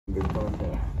Good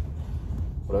content.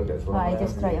 But okay, so I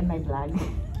just try on my vlog.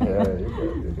 Yeah, you're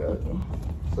good, you're good. Okay.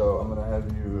 So I'm gonna have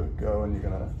you go and you're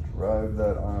gonna drive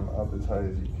that arm up as high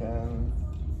as you can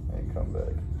and come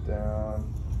back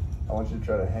down. I want you to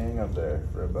try to hang up there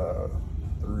for about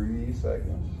 3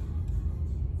 seconds.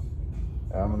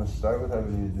 And I'm gonna start with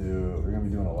having you do, we're gonna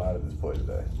be doing a lot of this play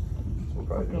today. So we'll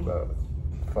probably do about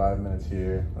 5 minutes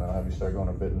here, and I'll have you start going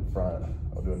a bit in front.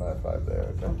 I'll do another 5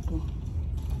 there, okay? Okay.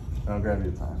 And I'll grab you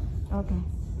a time. Okay.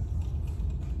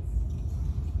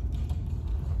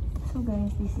 So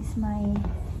guys, this is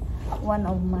one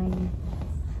of my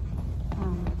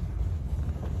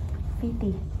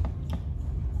fitty.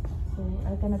 So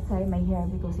I cannot tie my hair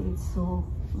because it's so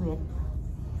wet.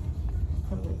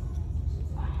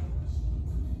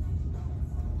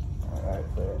 Alright,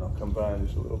 fair. And I'll come by in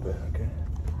just a little bit, okay?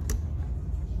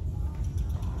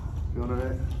 Feeling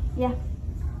alright? Yeah.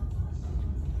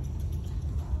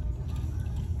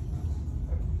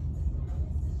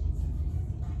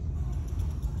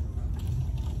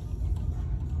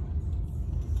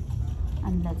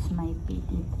 And that's my PT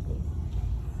today.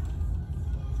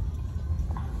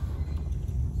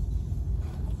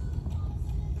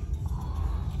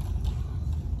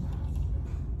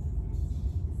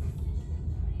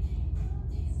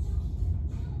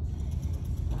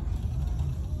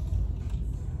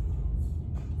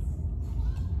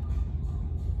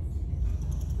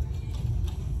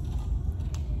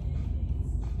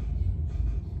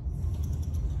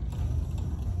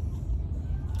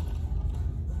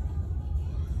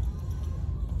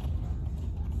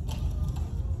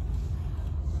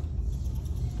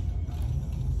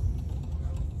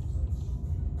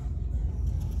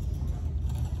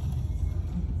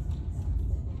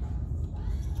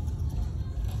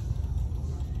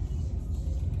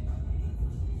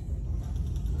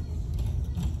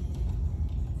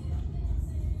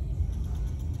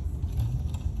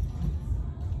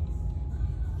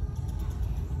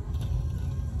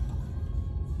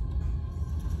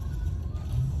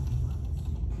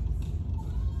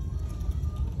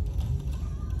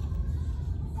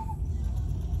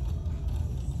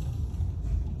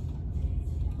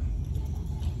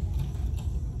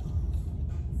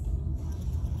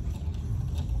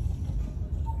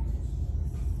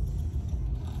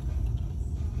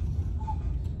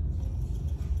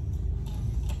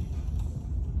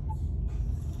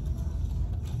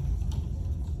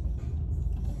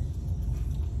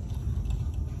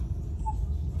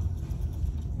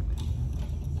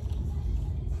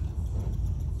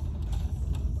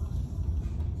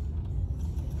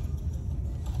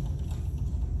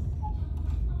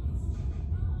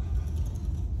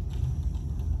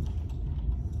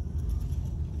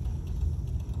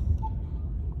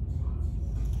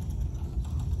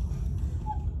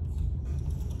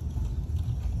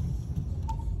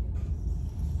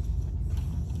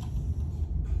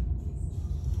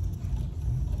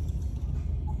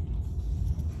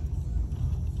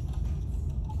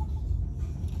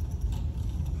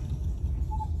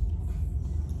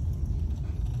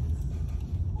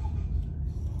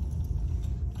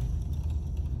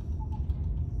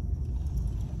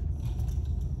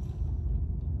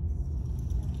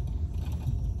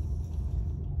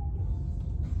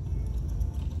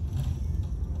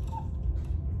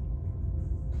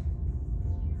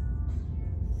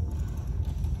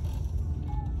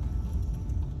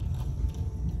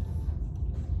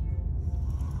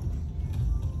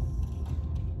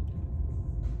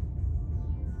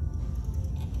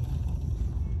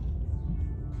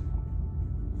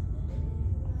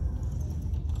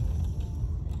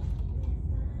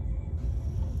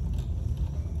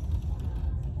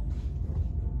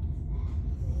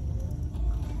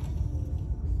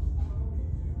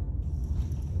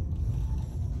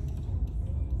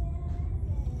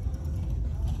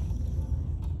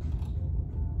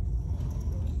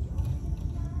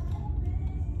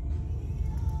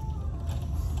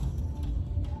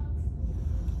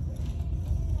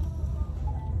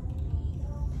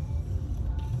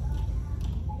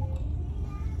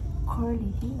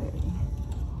 Curly hair.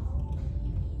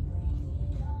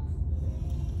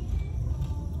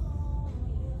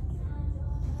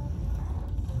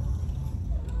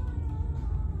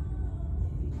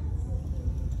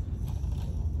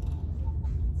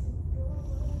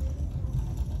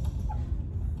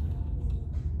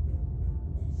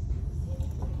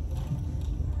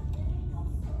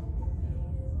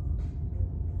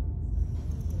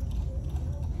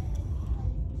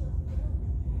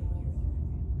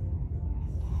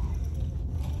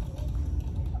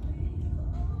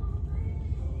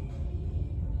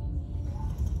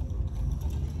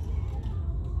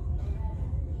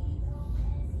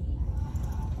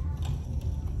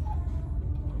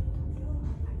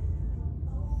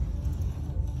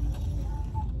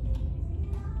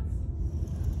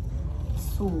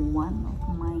 also one of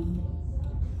my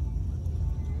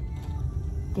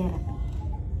therapy.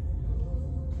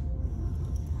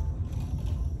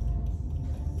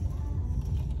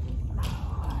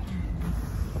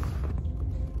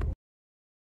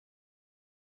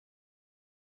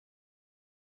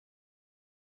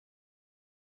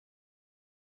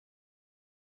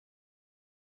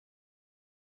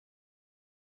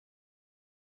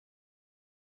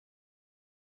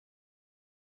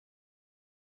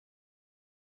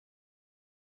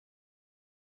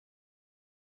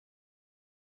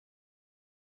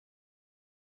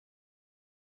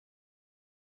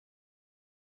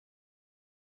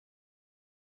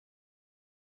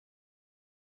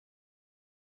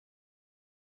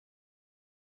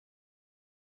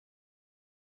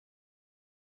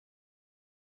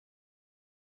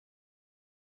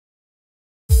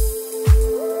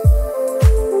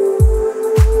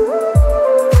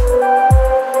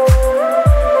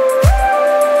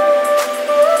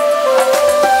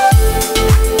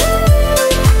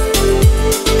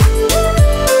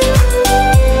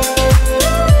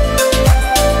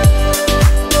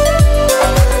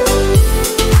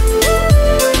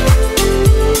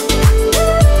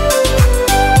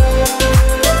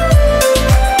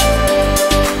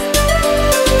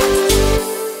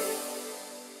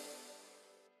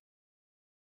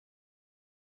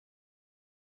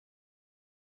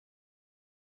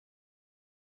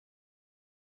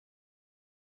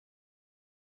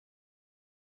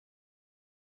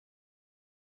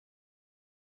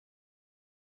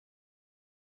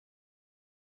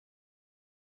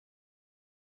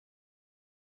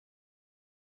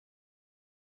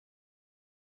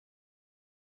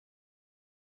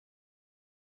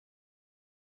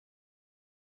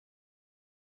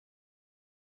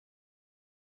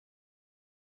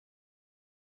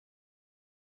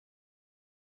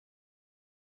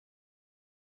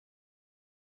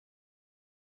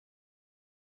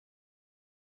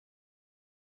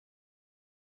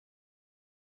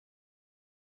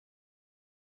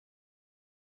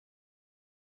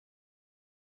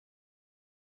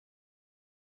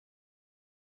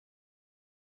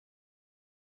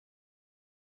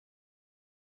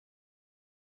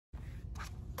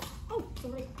 Oh,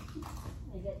 sorry.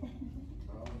 I get.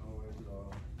 Oh, no worries at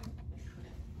all.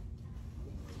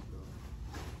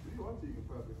 If you want to, you can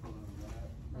probably put on that.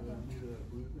 See the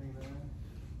blue thing there?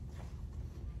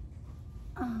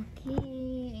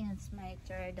 Okay, it's my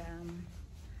third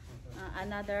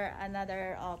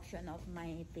another option of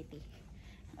my PT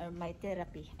or my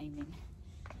therapy, I mean.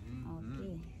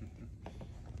 Okay.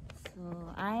 So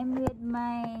I'm with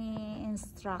my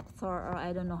instructor, or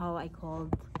I don't know how I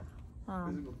called.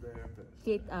 Physical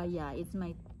therapist. Yeah, it's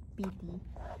my PT,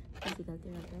 physical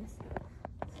therapist.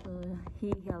 So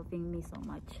he helping me so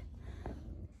much.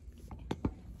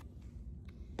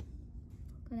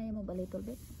 Can I move a little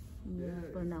bit? Yeah,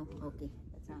 for now. Okay,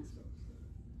 that sounds good.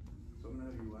 So I'm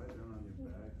gonna have you lie down on your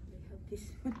back. I have this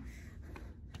one.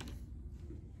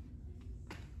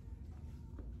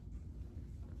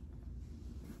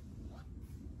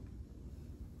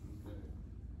 Okay.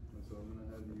 And so I'm gonna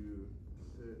have you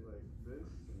sit like this,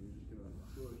 and you're just gonna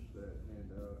push that hand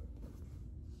out,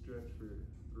 stretch for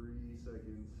 3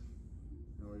 seconds,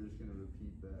 and we're just gonna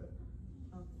repeat that.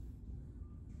 Okay.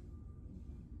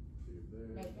 So you're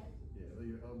there. Like that? Yeah, let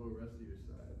your elbow rest to your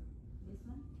side. This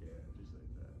one? Yeah, just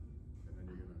like that. And then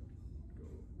you're gonna go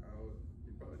out.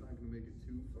 You're probably not gonna make it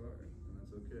too far, and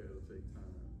that's okay, it'll take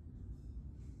time.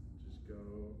 Just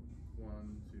go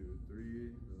 1, 2, 3,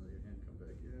 then let your hand come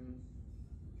back in.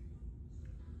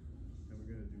 And we're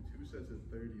gonna do 2 sets of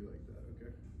 30 like that,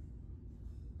 okay?